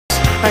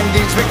and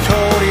he's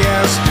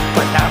victorious,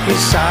 but now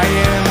he's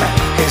sighing,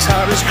 his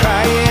heart is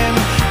crying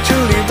to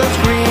leave those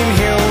green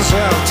hills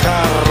of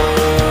Tyrol.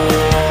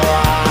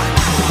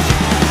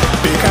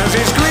 Because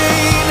it's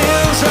green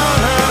hills on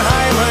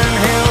Highland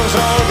Hills,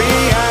 all the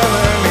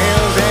island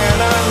hills, and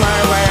on my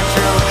way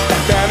through.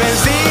 And that is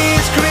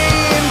these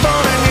green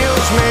Bonan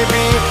hills,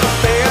 maybe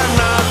they are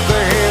not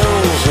the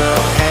hills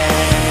of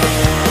Hen.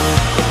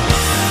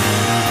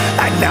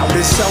 And now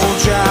this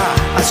soldier,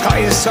 a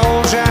Scottish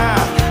soldier,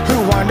 who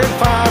wandered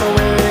far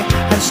away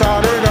and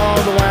sorted all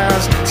the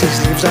words, his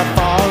leaves are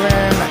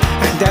falling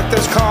and death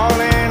is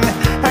calling,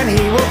 and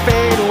he will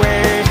fade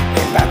away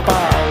in that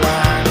far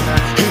land.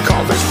 He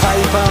called his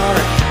piper,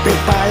 bit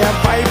by a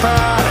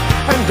viper,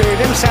 and bade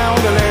him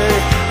soundly.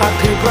 Our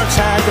people are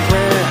tired to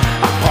play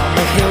upon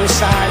the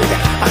hillside,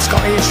 a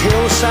Scottish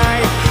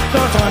hillside,